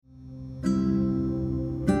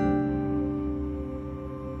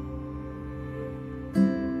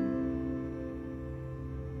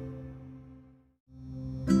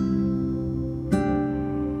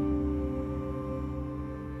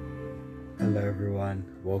everyone,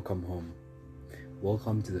 welcome home.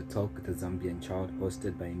 Welcome to the Talk with the Zambian Child,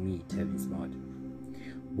 hosted by me, Tevi Smart.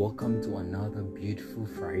 Welcome to another beautiful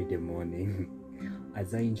Friday morning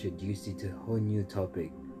as I introduce you to a whole new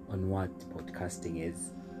topic on what podcasting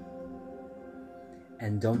is.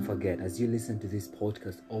 And don't forget, as you listen to this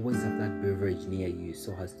podcast, always have that beverage near you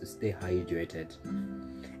so as to stay hydrated.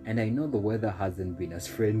 And I know the weather hasn't been as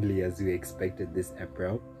friendly as we expected this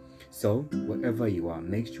April. So, wherever you are,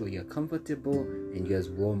 make sure you're comfortable and you're as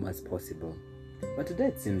warm as possible. But today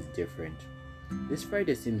it seems different. This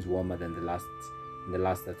Friday seems warmer than the last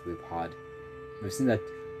that we've had. We've seen that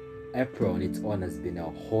April on its own has been a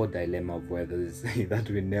whole dilemma of weathers that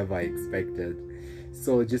we never expected.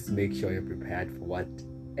 So just make sure you're prepared for what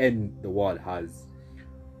the world has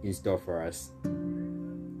in store for us.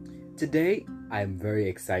 Today, I'm very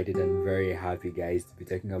excited and very happy, guys, to be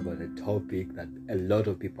talking about a topic that a lot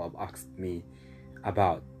of people have asked me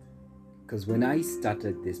about. Because when I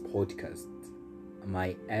started this podcast,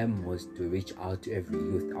 my aim was to reach out to every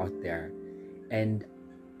youth out there. And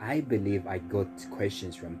I believe I got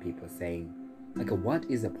questions from people saying, what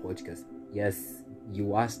is a podcast? Yes,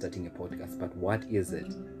 you are starting a podcast, but what is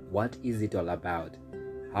it? What is it all about?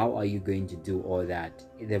 How are you going to do all that?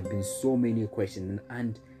 There have been so many questions,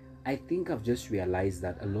 and I think I've just realized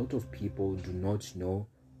that a lot of people do not know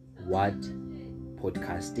what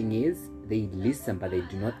podcasting is. They listen, but they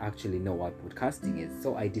do not actually know what podcasting is.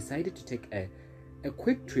 So I decided to take a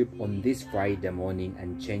quick trip on this Friday morning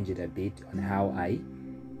and change it a bit on how I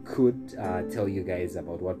could tell you guys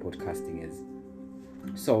about what podcasting is.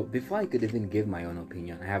 So before I could even give my own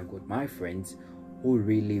opinion, I have got my friends who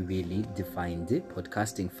really defined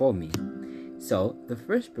podcasting for me. So the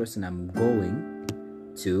first person I'm going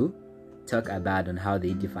to talk about on how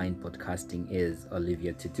they define podcasting is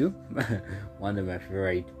Olivia Tutu, one of my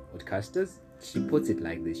favorite podcasters. She puts it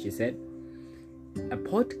like this. She said, a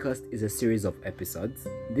podcast is a series of episodes.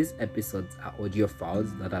 These episodes are audio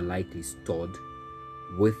files that are likely stored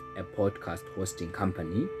with a podcast hosting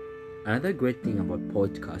company. Another great thing about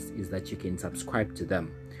podcasts is that you can subscribe to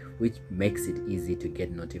them, which makes it easy to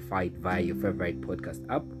get notified via your favorite podcast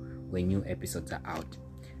app when new episodes are out.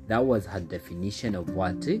 That was her definition of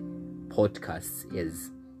what podcasts is.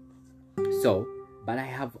 So, but I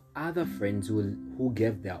have other friends who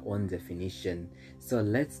gave their own definition. So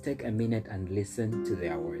let's take a minute and listen to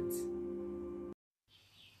their words.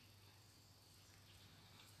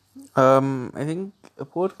 I think a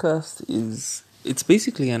podcast it's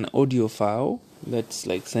basically an audio file that's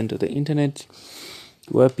sent to the internet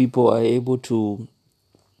where people are able to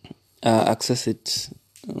access it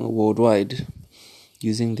worldwide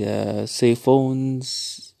using their cell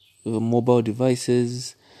phones, mobile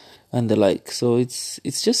devices, and the like. So it's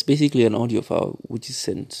just basically an audio file which is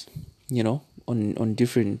sent, on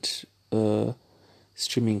different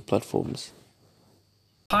streaming platforms.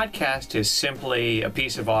 Podcast is simply a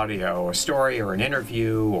piece of audio, a story or an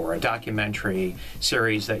interview or a documentary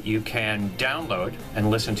series that you can download and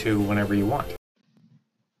listen to whenever you want.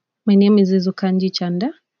 My name is Izukanji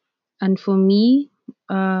Chanda, and for me,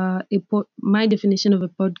 my definition of a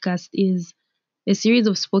podcast is a series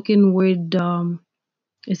of spoken word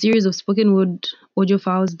audio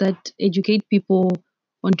files that educate people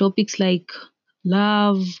on topics like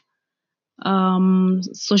love,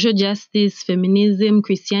 social justice, feminism,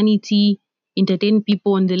 Christianity, entertain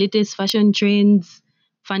people on the latest fashion trends,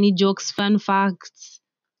 funny jokes, fun facts,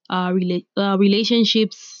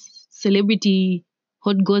 relationships, celebrity,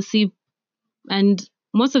 hot gossip, and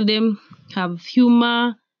most of them have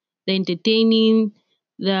humor, they're entertaining,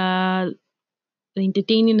 the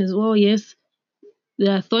entertaining as well, yes.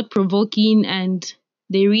 They're thought-provoking, and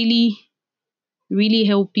they really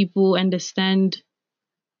help people understand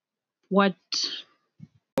what.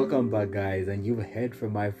 Welcome back, guys, and you've heard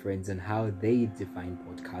from my friends on how they define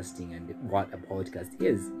podcasting and what a podcast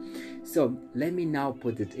is. So let me now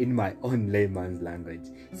put it in my own layman's language.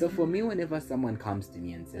 So for me, whenever someone comes to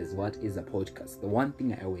me and says, what is a podcast? The one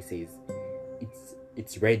thing I always say is,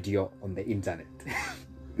 it's radio on the internet.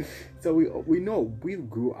 So we know we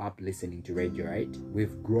grew up listening to radio, right? We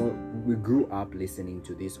grew up listening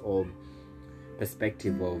to this whole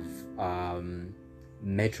perspective of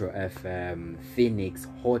Metro FM, Phoenix,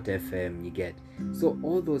 Hot FM, you get. So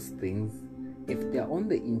all those things, if they're on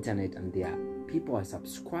the internet and people are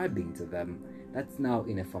subscribing to them, that's now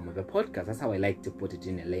in a form of a podcast. That's how I like to put it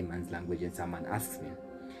in a layman's language when someone asks me.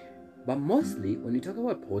 But mostly, when you talk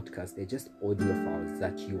about podcasts, they're just audio files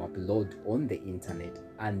that you upload on the internet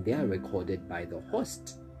and they are recorded by the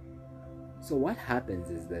host. So what happens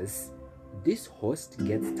is this: this host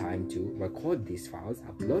gets time to record these files,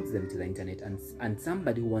 uploads them to the internet, and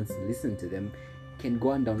somebody who wants to listen to them can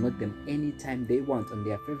go and download them anytime they want on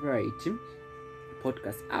their favorite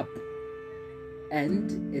podcast app.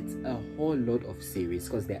 And it's a whole lot of series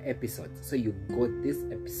because they're episodes. So you've got this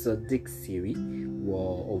episodic series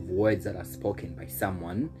of words that are spoken by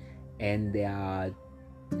someone, and they are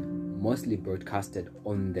mostly broadcasted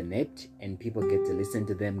on the net, and people get to listen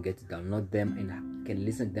to them, get to download them, and can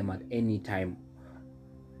listen to them at any time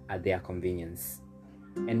at their convenience.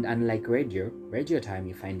 And unlike radio time,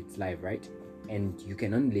 you find it's live, right? And you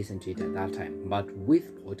can only listen to it at that time. But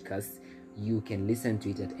with podcasts, you can listen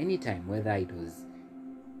to it at any time, whether it was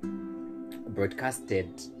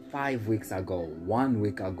broadcasted 5 weeks ago, 1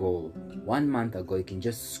 week ago, 1 month ago. You can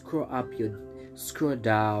just scroll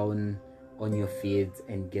down on your feeds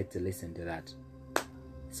and get to listen to that.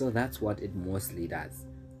 So that's what it mostly does.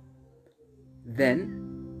 Then,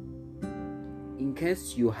 in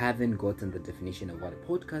case you haven't gotten the definition of what a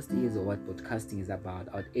podcast is or what podcasting is about,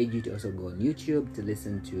 I'd urge you to also go on YouTube to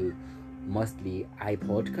listen to mostly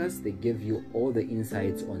iPodcasts. They give you all the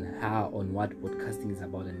insights on what podcasting is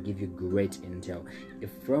about and give you great intel.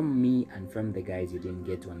 If from me and from the guys you didn't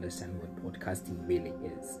get to understand what podcasting really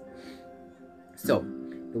is. So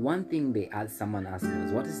the one thing someone asked me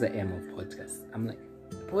was, what is the aim of podcasts? I'm like,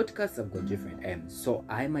 podcasts have got different aims, so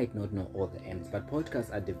I might not know all the aims, but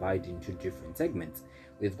podcasts are divided into different segments.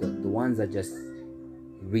 We've got the ones that just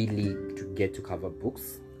really to get to cover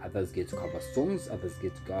books, others get to cover songs, others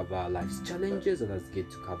get to cover life's challenges, others get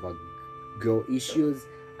to cover girl issues,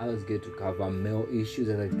 others get to cover male issues,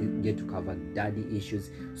 others get to cover daddy issues.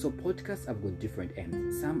 So podcasts have got different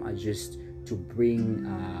aims. Some are just to bring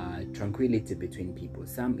tranquility between people,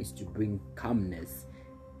 some is to bring calmness,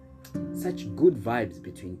 such good vibes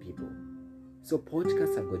between people. So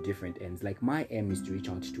podcasts have got different aims. Like my aim is to reach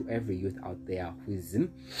out to every youth out there who is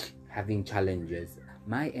having challenges.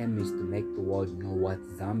 My aim is to make the world know what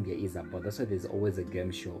Zambia is about. That's why there's always a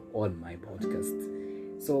game show on my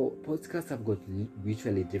podcast. So podcasts have got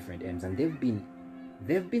literally different aims, and they've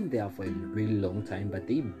been there for a really long time, but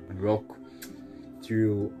they broke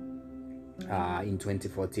through in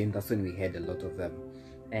 2014. That's when we had a lot of them.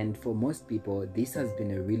 And for most people, this has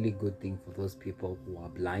been a really good thing for those people who are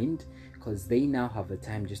blind, because they now have a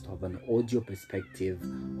time just to have an audio perspective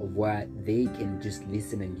of where they can just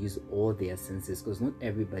listen and use all their senses, because not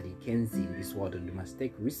everybody can see in this world, and we must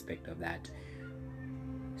take respect of that.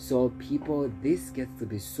 So people, this gets to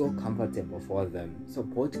be so comfortable for them. So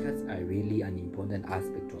podcasts are really an important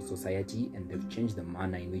aspect to our society, and they've changed the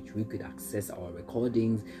manner in which we could access our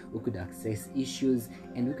recordings, we could access issues,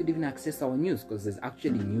 and we could even access our news, because there's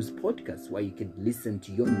actually news podcasts where you could listen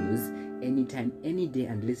to your news anytime, any day,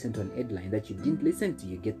 and listen to an headline that you didn't listen to.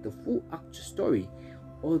 You get the full actual story.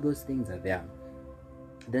 All those things are there.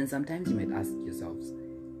 Then sometimes you might ask yourselves,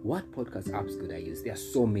 what podcast apps could I use? There are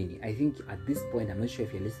so many. I think at this point, I'm not sure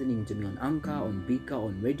if you're listening to me on Anchor, on Beaker,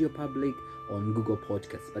 on Radio Public, on Google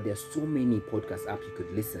Podcasts, but there are so many podcast apps you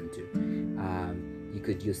could listen to. You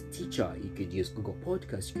could use Teacher, you could use Google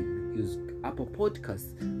Podcasts, you could use Apple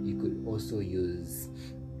Podcasts, you could also use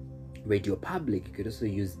Radio Public, you could also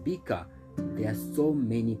use Beaker. There are so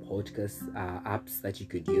many podcast apps that you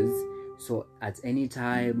could use. So at any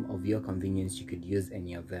time of your convenience, you could use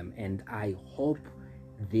any of them. And I hope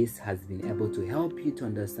this has been able to help you to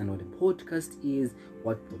understand what a podcast is,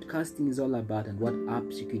 what podcasting is all about, and what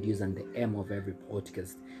apps you could use, and the aim of every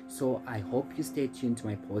podcast. So I hope you stay tuned to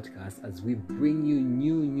my podcast as we bring you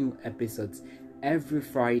new episodes every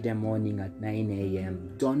Friday morning at 9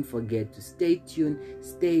 a.m. Don't forget to stay tuned,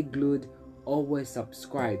 stay glued, always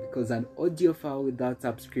subscribe, because an audio file without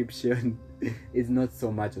subscription is not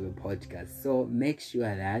so much of a podcast. So make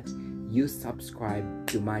sure that you subscribe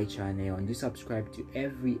to my channel, and you subscribe to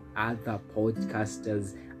every other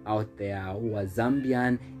podcasters out there who are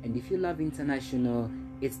Zambian. And if you love international,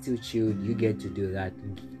 it's still chilled, you get to do that.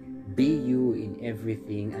 Be you in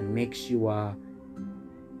everything, and make sure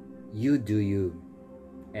you do you.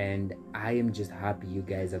 And I am just happy you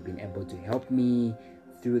guys have been able to help me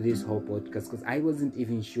through this whole podcast, because I wasn't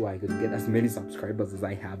even sure I could get as many subscribers as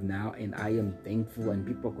I have now, and I am thankful, and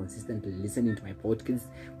people are consistently listening to my podcast,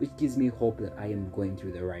 which gives me hope that I am going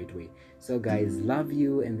through the right way. So guys, love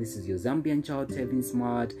you, and this is your Zambian child, Tevin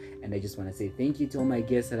Smart, and I just want to say thank you to all my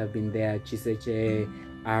guests that have been there: Chiseche,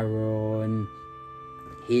 Aaron,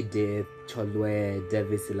 Edith, Cholwe,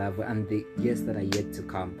 Davis Silava, and the guests that are yet to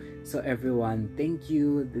come. So everyone, thank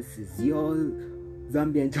you. This is your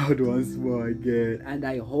Zambian child once more again, and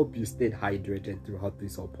I hope you stayed hydrated throughout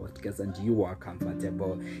this whole podcast and you are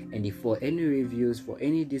comfortable. And if for any reviews, for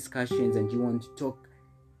any discussions, and you want to talk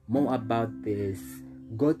more about this,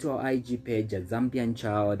 go to our IG page at Zambian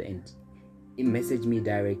Child and message me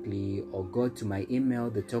directly, or go to my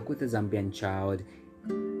email,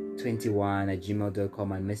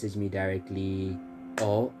 thetalkwithazambianchild21@gmail.com, and message me directly,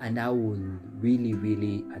 and I will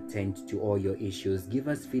really attend to all your issues. Give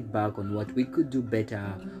us feedback on what we could do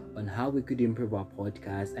better, on how we could improve our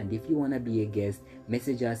podcast, and if you want to be a guest,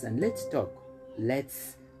 message us and let's talk.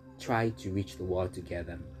 Let's try to reach the world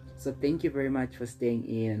together. So thank you very much for staying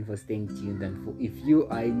in and for staying tuned, and if you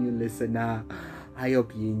are a new listener, I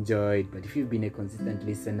hope you enjoyed. But if you've been a consistent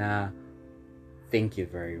listener, thank you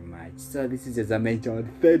very much. So this is, as I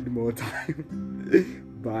mentioned, third more time.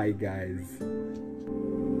 Bye guys.